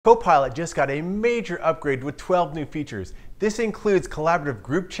Copilot just got a major upgrade with 12 new features. This includes collaborative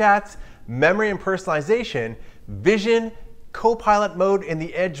group chats, memory and personalization, vision, Copilot mode in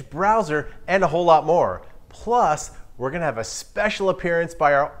the Edge browser, and a whole lot more. Plus, we're gonna have a special appearance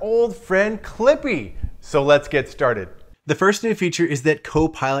by our old friend Clippy. So let's get started. The first new feature is that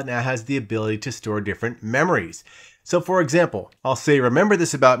Copilot now has the ability to store different memories. So for example, I'll say, remember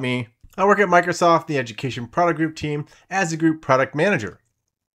this about me. I work at Microsoft, the education product group team, as a group product manager.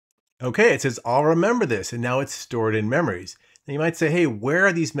 Okay, it says, I'll remember this, and now it's stored in memories. And you might say, hey, where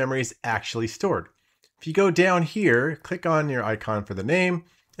are these memories actually stored? If you go down here, click on your icon for the name,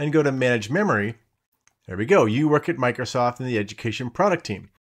 and go to Manage Memory, there we go. You work at Microsoft in the education product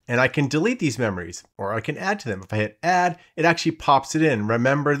team. And I can delete these memories, or I can add to them. If I hit Add, it actually pops it in.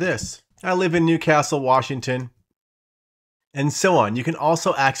 Remember this. I live in Newcastle, Washington, and so on. You can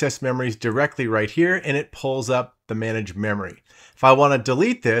also access memories directly right here, and it pulls up the Manage Memory. If I want to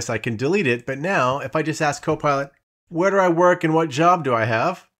delete this, I can delete it, but now if I just ask Copilot, where do I work and what job do I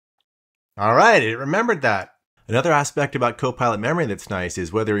have? All right, it remembered that. Another aspect about Copilot Memory that's nice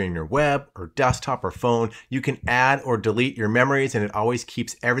is whether you're in your web or desktop or phone, you can add or delete your memories and it always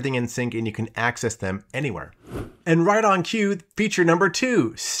keeps everything in sync and you can access them anywhere. And right on cue, feature number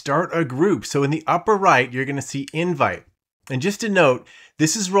 2, start a group. So in the upper right, you're gonna see invite. And just to note,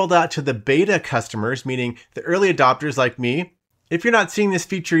 this is rolled out to the beta customers, meaning the early adopters like me. If you're not seeing this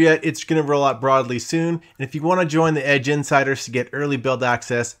feature yet, it's gonna roll out broadly soon. And if you wanna join the Edge Insiders to get early build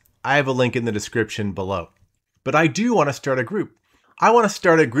access, I have a link in the description below. But I do wanna start a group. I wanna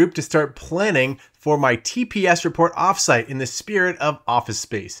start a group to start planning for my TPS report offsite in the spirit of Office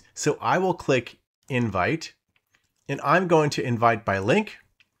Space. So I will click invite, and I'm going to invite by link.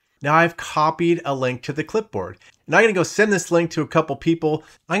 Now I've copied a link to the clipboard. And I'm gonna go send this link to a couple people.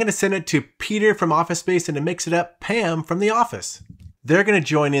 I'm gonna send it to Peter from Office Space and to mix it up, Pam from the office. They're gonna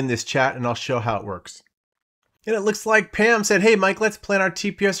join in this chat and I'll show how it works. And it looks like Pam said, hey Mike, let's plan our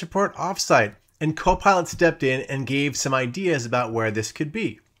TPS report offsite. And Copilot stepped in and gave some ideas about where this could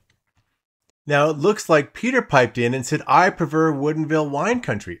be. Now it looks like Peter piped in and said, I prefer Woodinville wine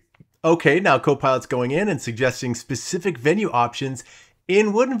country. Okay, now Copilot's going in and suggesting specific venue options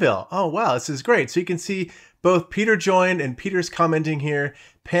in Woodinville. Oh wow, this is great. So you can see both Peter joined and Peter's commenting here.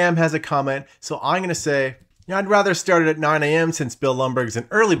 Pam has a comment. So I'm gonna say, I'd rather start it at 9 a.m. since Bill Lumberg's an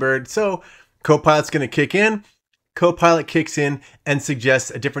early bird. So Copilot's gonna kick in. Copilot kicks in and suggests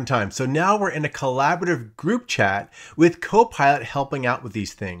a different time. So now we're in a collaborative group chat with Copilot helping out with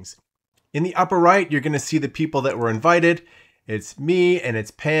these things. In the upper right, you're gonna see the people that were invited. It's me and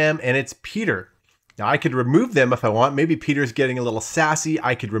it's Pam and it's Peter. Now I could remove them if I want. Maybe Peter's getting a little sassy.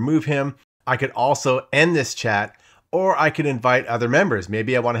 I could remove him. I could also end this chat, or I could invite other members.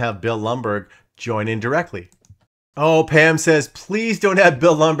 Maybe I want to have Bill Lumberg join in directly. Oh, Pam says, please don't add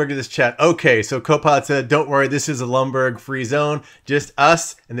Bill Lumberg to this chat. Okay, so Copilot said, don't worry, this is a Lumberg free zone, just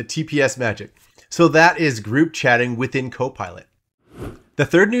us and the TPS magic. So that is group chatting within Copilot. The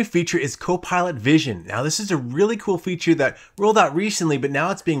third new feature is Copilot Vision. Now this is a really cool feature that rolled out recently, but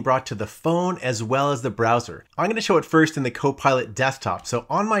now it's being brought to the phone as well as the browser. I'm gonna show it first in the Copilot desktop. So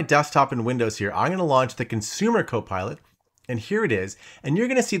on my desktop in Windows here, I'm gonna launch the consumer Copilot, and here it is. And you're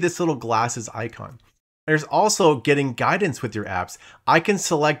gonna see this little glasses icon. There's also getting guidance with your apps. I can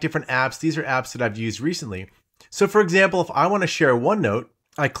select different apps. These are apps that I've used recently. So for example, if I wanna share OneNote,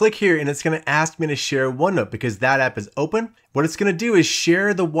 I click here and it's gonna ask me to share OneNote because that app is open. What it's gonna do is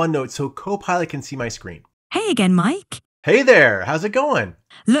share the OneNote so Copilot can see my screen. Hey again, Mike. Hey there, how's it going?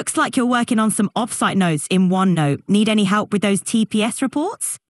 Looks like you're working on some offsite notes in OneNote. Need any help with those TPS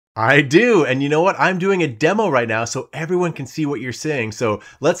reports? I do, and you know what? I'm doing a demo right now so everyone can see what you're saying. So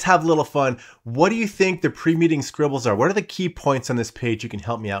let's have a little fun. What do you think the pre-meeting scribbles are? What are the key points on this page you can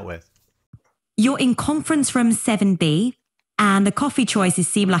help me out with? You're in conference room 7B. And the coffee choices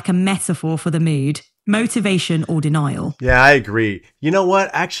seem like a metaphor for the mood. Motivation or denial. Yeah, I agree. You know what?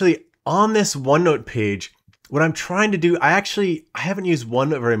 Actually, on this OneNote page, what I'm trying to do, I haven't used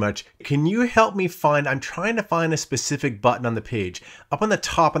OneNote very much. Can you help me find, I'm trying to find a specific button on the page. Up on the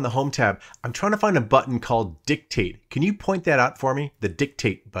top on the Home tab, I'm trying to find a button called Dictate. Can you point that out for me? The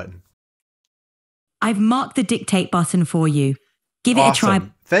Dictate button. I've marked the Dictate button for you. Give it a try.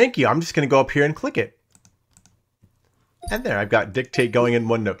 Thank you. I'm just going to go up here and click it. And there, I've got Dictate going in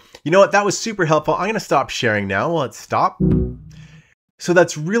OneNote. You know what? That was super helpful. I'm going to stop sharing now. Well, let's stop. So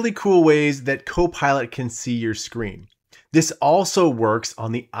that's really cool ways that Copilot can see your screen. This also works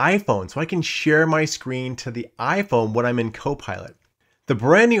on the iPhone, so I can share my screen to the iPhone when I'm in Copilot. The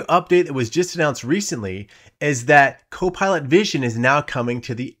brand new update that was just announced recently is that Copilot Vision is now coming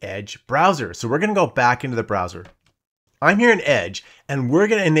to the Edge browser. So we're going to go back into the browser. I'm here in Edge, and we're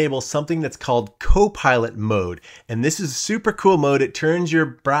going to enable something that's called Copilot mode. And this is a super cool mode. It turns your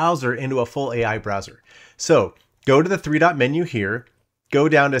browser into a full AI browser. So go to the three-dot menu here, go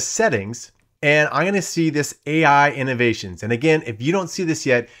down to Settings, and I'm going to see this AI Innovations. And again, if you don't see this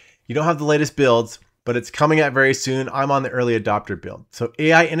yet, you don't have the latest builds, but it's coming out very soon. I'm on the early adopter build. So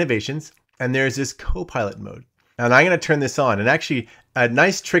AI Innovations, and there's this Copilot mode. And I'm going to turn this on. And actually, a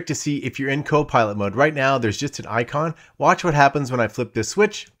nice trick to see if you're in Copilot mode. Right now, there's just an icon. Watch what happens when I flip this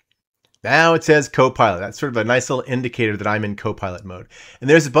switch. Now it says Copilot. That's sort of a nice little indicator that I'm in Copilot mode. And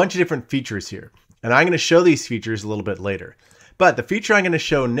there's a bunch of different features here. And I'm going to show these features a little bit later. But the feature I'm going to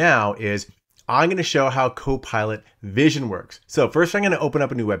show now is I'm going to show how Copilot Vision works. So first, I'm going to open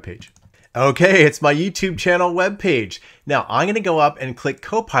up a new web page. Okay, it's my YouTube channel web page. Now I'm going to go up and click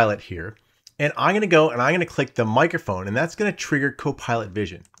Copilot here. And I'm going to go and I'm going to click the microphone, and that's going to trigger Copilot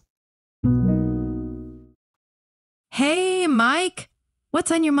Vision. Hey, Mike,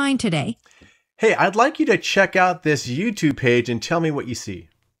 what's on your mind today? Hey, I'd like you to check out this YouTube page and tell me what you see.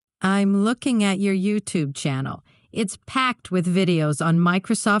 I'm looking at your YouTube channel. It's packed with videos on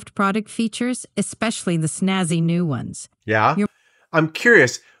Microsoft product features, especially the snazzy new ones. Yeah? I'm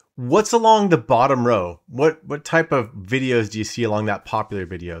curious, what's along the bottom row? What type of videos do you see along that popular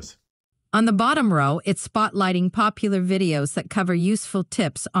videos? On the bottom row, it's spotlighting popular videos that cover useful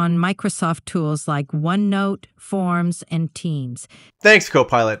tips on Microsoft tools like OneNote, Forms, and Teams. Thanks,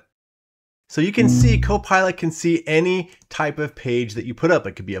 Copilot. So you can see Copilot can see any type of page that you put up.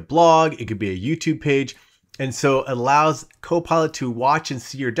 It could be a blog, it could be a YouTube page. And so it allows Copilot to watch and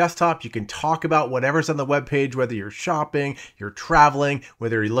see your desktop. You can talk about whatever's on the web page, whether you're shopping, you're traveling,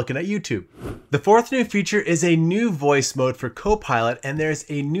 whether you're looking at YouTube. The fourth new feature is a new voice mode for Copilot, and there's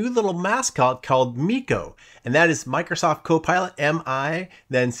a new little mascot called Mico, and that is Microsoft Copilot, M-I,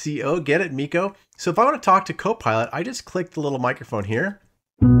 then C-O, get it, Mico? So if I want to talk to Copilot, I just click the little microphone here.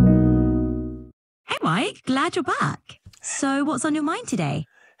 Hey, Mike, glad you're back. So what's on your mind today?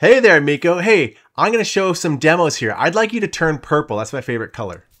 Hey there, Mico. Hey, I'm going to show some demos here. I'd like you to turn purple. That's my favorite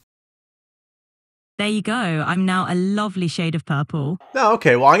color. There you go. I'm now a lovely shade of purple. Oh,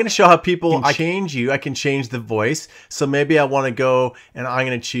 okay. Well, I'm going to show how people, I can change the voice. So maybe I want to go and I'm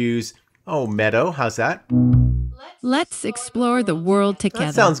going to choose, Meadow. How's that? Let's explore the world together.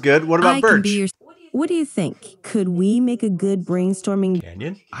 That sounds good. What about Birch? What do you think? Could we make a good brainstorming?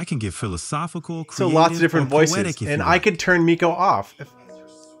 Canyon? I can get philosophical, creative, so lots of different voices. And I could turn Mico off.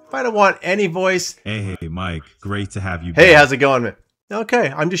 If I don't want any voice. Hey, Mike. Great to have you back. Hey, how's it going? Okay,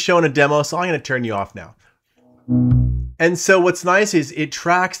 I'm just showing a demo, so I'm going to turn you off now. And so what's nice is it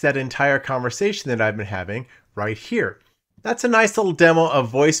tracks that entire conversation that I've been having right here. That's a nice little demo of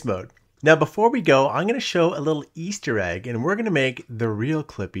voice mode. Now, before we go, I'm going to show a little Easter egg, and we're going to make the real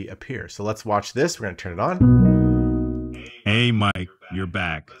Clippy appear. So let's watch this. We're going to turn it on. Hey, Mike, you're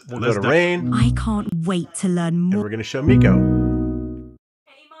back. We'll go to Rain. I can't wait to learn more. And we're going to show Mico.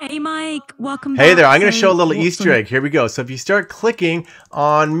 Hey, Mike, welcome back. Hey there, I'm going to show a little Easter egg. Here we go. So if you start clicking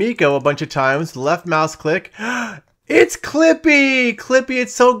on Mico a bunch of times, left mouse click, it's Clippy! Clippy,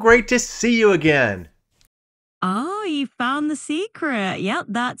 it's so great to see you again. Oh, you found the secret. Yep,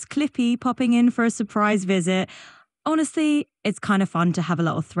 that's Clippy popping in for a surprise visit. Honestly, it's kind of fun to have a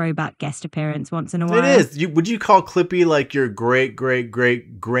little throwback guest appearance once in a while. It is. Would you call Clippy like your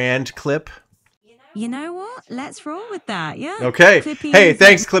great-great-great-grand Clip? You know what? Let's roll with that, yeah. Okay. Clippy Hey,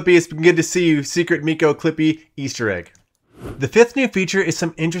 thanks, Clippy. It's been good to see you. Secret Mico Clippy Easter egg. The fifth new feature is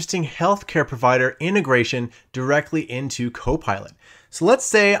some interesting healthcare provider integration directly into Copilot. So let's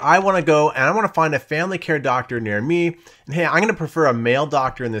say I want to go and I want to find a family care doctor near me. And hey, I'm going to prefer a male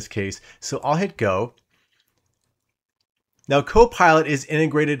doctor in this case. So I'll hit go. Now, Copilot is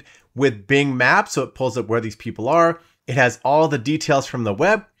integrated with Bing Maps, so it pulls up where these people are. It has all the details from the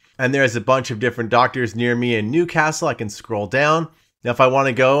web. And there's a bunch of different doctors near me in Newcastle. I can scroll down. Now, if I want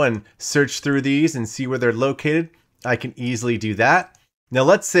to go and search through these and see where they're located, I can easily do that. Now,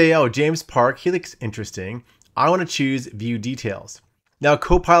 let's say, James Park, he looks interesting. I want to choose View Details. Now,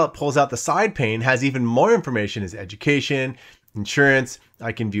 Copilot pulls out the side pane, has even more information as education, insurance.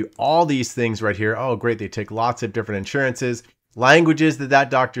 I can view all these things right here. Oh, great. They take lots of different insurances, languages that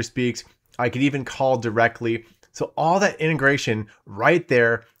doctor speaks. I could even call directly. So all that integration right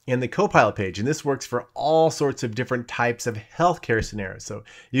there in the Copilot page. And this works for all sorts of different types of healthcare scenarios. So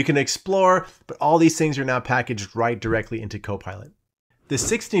you can explore, but all these things are now packaged right directly into Copilot. The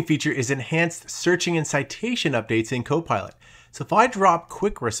sixth new feature is enhanced searching and citation updates in Copilot. So if I drop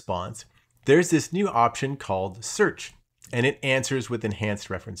quick response, there's this new option called search, and it answers with enhanced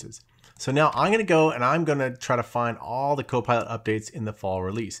references. So now I'm going to go and I'm going to try to find all the Copilot updates in the fall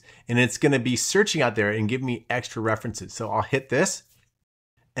release. And it's going to be searching out there and give me extra references. So I'll hit this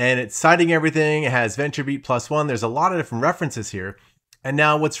and it's citing everything. It has VentureBeat +1. There's a lot of different references here. And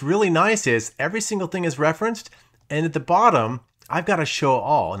now what's really nice is every single thing is referenced. And at the bottom, I've got to show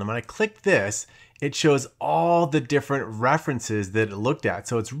all. And when I click this, it shows all the different references that it looked at.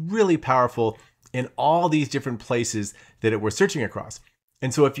 So it's really powerful in all these different places that it was searching across.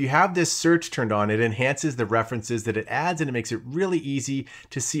 And so if you have this search turned on, it enhances the references that it adds and it makes it really easy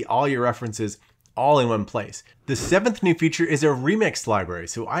to see all your references all in one place. The 7th new feature is a remix library.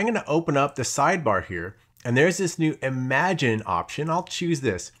 So I'm going to open up the sidebar here and there's this new Imagine option. I'll choose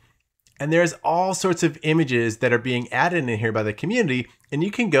this. And there's all sorts of images that are being added in here by the community and you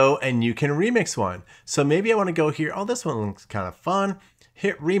can go and you can remix one. So maybe I want to go here. Oh, this one looks kind of fun.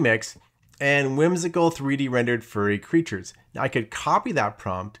 Hit remix and whimsical 3D rendered furry creatures. Now I could copy that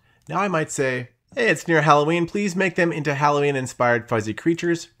prompt. Now I might say, hey, it's near Halloween. Please make them into Halloween inspired fuzzy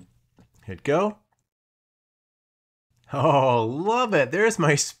creatures. Hit go. Oh, love it. There's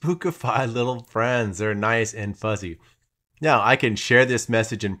my spookified little friends. They're nice and fuzzy. Now I can share this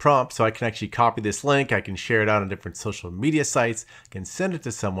message in prompt, so I can actually copy this link. I can share it out on different social media sites. I can send it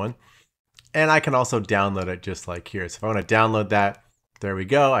to someone. And I can also download it just like here. So if I want to download that, there we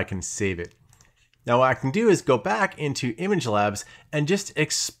go. I can save it. Now what I can do is go back into Image Labs and just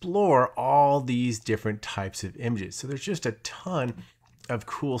explore all these different types of images. So there's just a ton of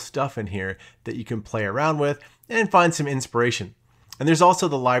cool stuff in here that you can play around with and find some inspiration. And there's also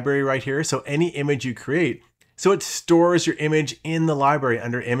the library right here. So any image you create, so it stores your image in the library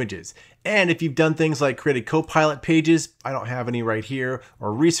under images. And if you've done things like created Copilot pages, I don't have any right here,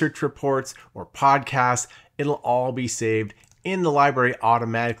 or research reports or podcasts, it'll all be saved in the library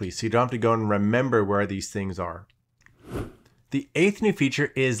automatically. So you don't have to go and remember where these things are. The 8th new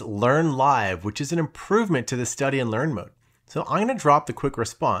feature is Learn Live, which is an improvement to the study and learn mode. So I'm going to drop the quick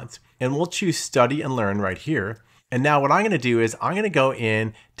response and we'll choose study and learn right here. And now what I'm going to do is I'm going to go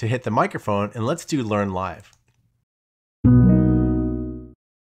in to hit the microphone and let's do Learn Live.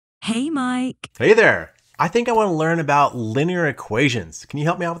 Hey, Mike. Hey there. I think I want to learn about linear equations. Can you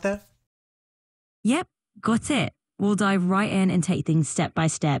help me out with that? Yep, got it. We'll dive right in and take things step by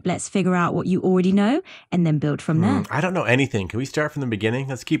step. Let's figure out what you already know and then build from there. I don't know anything. Can we start from the beginning?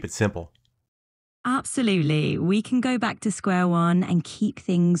 Let's keep it simple. Absolutely. We can go back to square one and keep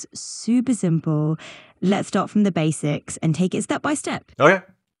things super simple. Let's start from the basics and take it step by step. Okay.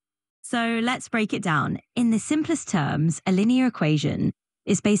 So let's break it down. In the simplest terms, a linear equation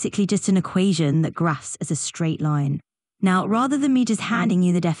is basically just an equation that graphs as a straight line. Now, rather than me just handing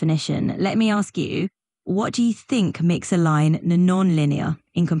you the definition, let me ask you, what do you think makes a line non-linear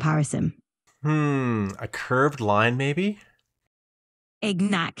in comparison? A curved line maybe?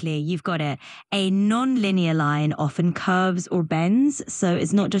 Exactly, you've got it. A non-linear line often curves or bends, so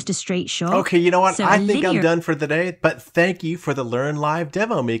it's not just a straight shot. Okay, you know what? So I think I'm done for the day, but thank you for the Learn Live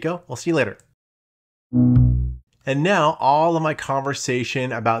demo, Mico. We'll see you later. And now all of my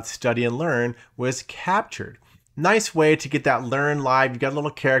conversation about study and learn was captured. Nice way to get that Learn Live. You got a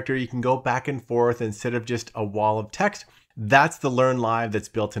little character, you can go back and forth instead of just a wall of text. That's the Learn Live that's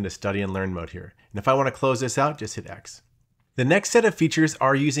built into study and learn mode here. And if I want to close this out, just hit X. The next set of features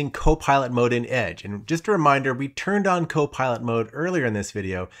are using Copilot mode in Edge. And just a reminder, we turned on Copilot mode earlier in this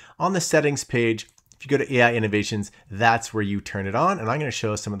video on the settings page. If you go to AI Innovations, that's where you turn it on. And I'm going to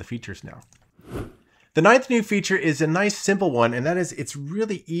show some of the features now. The 9th new feature is a nice simple one, and that is it's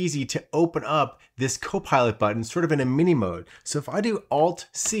really easy to open up this Copilot button sort of in a mini mode. So if I do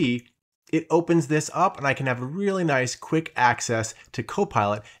ALT+C, it opens this up and I can have a really nice quick access to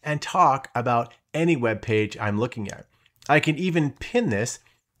Copilot and talk about any web page I'm looking at. I can even pin this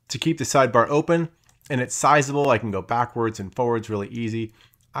to keep the sidebar open and it's sizable. I can go backwards and forwards really easy.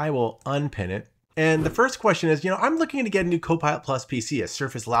 I will unpin it. And the first question is, I'm looking to get a new Copilot Plus PC, a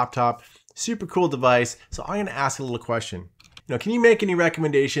Surface laptop, super cool device. So I'm going to ask a little question. Can you make any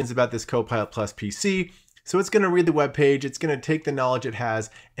recommendations about this Copilot Plus PC? So it's going to read the web page. It's going to take the knowledge it has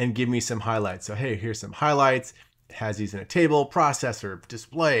and give me some highlights. So hey, here's some highlights. It has these in a table, processor,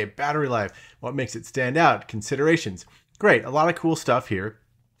 display, battery life, what makes it stand out, considerations. Great, a lot of cool stuff here.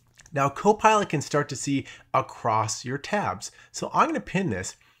 Now Copilot can start to see across your tabs. So I'm going to pin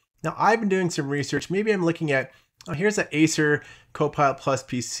this. Now I've been doing some research. Maybe I'm looking at, here's an Acer Copilot Plus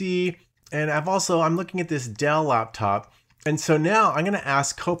PC. And I'm looking at this Dell laptop. And so now I'm going to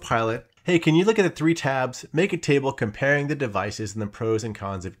ask Copilot, hey, can you look at the 3 tabs, make a table comparing the devices and the pros and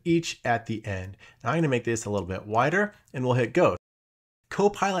cons of each at the end. Now I'm going to make this a little bit wider and we'll hit go.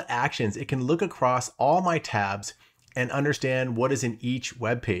 Copilot Actions, it can look across all my tabs and understand what is in each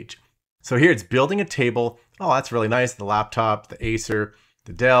web page. So here it's building a table. Oh, that's really nice. The laptop, the Acer,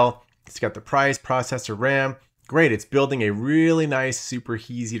 the Dell. It's got the price, processor, RAM. Great, it's building a really nice, super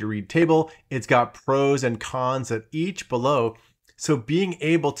easy to read table. It's got pros and cons of each below. So being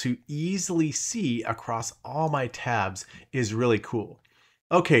able to easily see across all my tabs is really cool.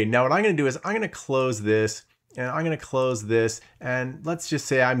 Okay, now what I'm gonna do is I'm gonna close this and I'm gonna close this, and let's just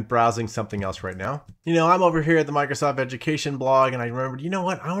say I'm browsing something else right now. You know, I'm over here at the Microsoft Education blog and I remembered, you know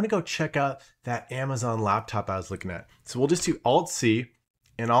what? I wanna go check out that Amazon laptop I was looking at. So we'll just do Alt+C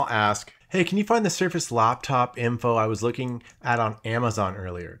and I'll ask, hey, can you find the Surface laptop info I was looking at on Amazon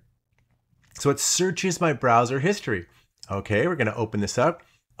earlier? So it searches my browser history. Okay, we're gonna open this up.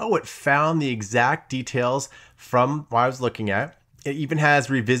 Oh, it found the exact details from what I was looking at. It even has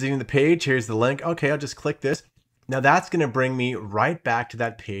revisiting the page. Here's the link. Okay, I'll just click this. Now that's gonna bring me right back to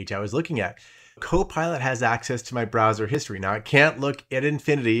that page I was looking at. Copilot has access to my browser history. Now it can't look at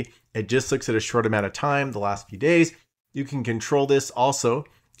infinity. It just looks at a short amount of time, the last few days. You can control this also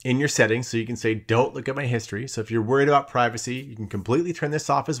in your settings. So you can say, don't look at my history. So if you're worried about privacy, you can completely turn this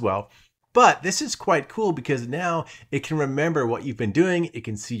off as well. But this is quite cool because now it can remember what you've been doing. It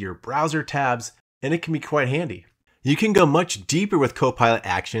can see your browser tabs and it can be quite handy. You can go much deeper with Copilot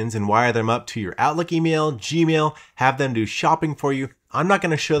Actions and wire them up to your Outlook email, Gmail, have them do shopping for you. I'm not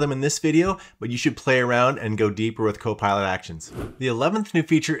going to show them in this video, but you should play around and go deeper with Copilot Actions. The 11th new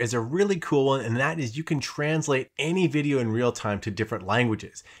feature is a really cool one, and that is you can translate any video in real time to different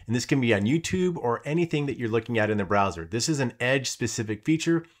languages. And this can be on YouTube or anything that you're looking at in the browser. This is an Edge specific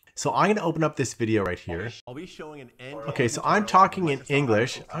feature. So I'm going to open up this video right here. I'll be showing an end. Okay, so I'm talking in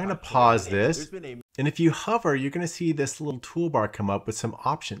English. I'm going to pause this. And if you hover, you're going to see this little toolbar come up with some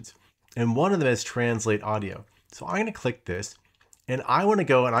options. And one of them is translate audio. So I'm going to click this. And I want to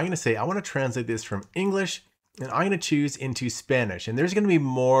go and I'm going to say, I want to translate this from English. And I'm going to choose into Spanish. And there's going to be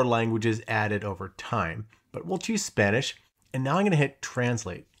more languages added over time. But we'll choose Spanish. And now I'm going to hit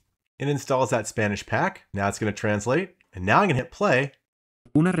translate. It installs that Spanish pack. Now it's going to translate. And now I'm going to hit play.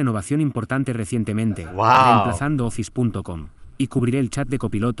 Una renovación importante recientemente, Wow. reemplazando Office.com, y cubriré el chat de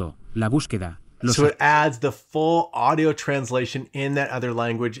copiloto, la búsqueda, los... So it adds the full audio translation in that other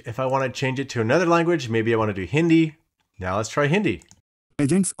language. If I want to change it to another language, maybe I want to do Hindi. Now let's try Hindi.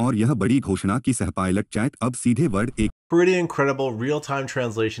 Agents और यह बड़ी घोषणा कि सहपायलट chat अब सीधे word एक Pretty incredible real-time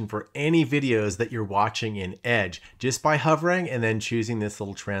translation for any videos that you're watching in Edge, just by hovering and then choosing this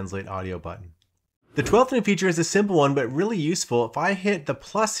little translate audio button. The 12th new feature is a simple one, but really useful. If I hit the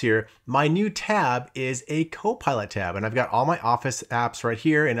plus here, my new tab is a Copilot tab, and I've got all my Office apps right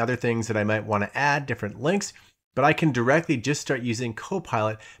here and other things that I might want to add, different links, but I can directly just start using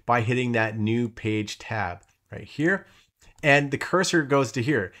Copilot by hitting that new page tab right here. And the cursor goes to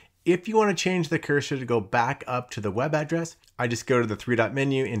here. If you want to change the cursor to go back up to the web address, I just go to the three-dot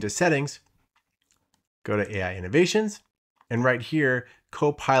menu into settings, go to AI Innovations, and right here,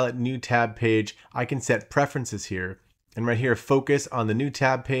 Copilot new tab page, I can set preferences here. And right here, focus on the new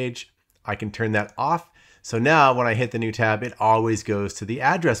tab page. I can turn that off. So now when I hit the new tab, it always goes to the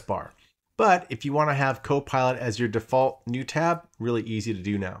address bar. But if you want to have Copilot as your default new tab, really easy to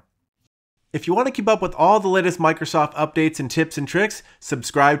do now. If you want to keep up with all the latest Microsoft updates and tips and tricks,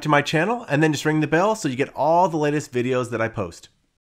 subscribe to my channel and then just ring the bell so you get all the latest videos that I post.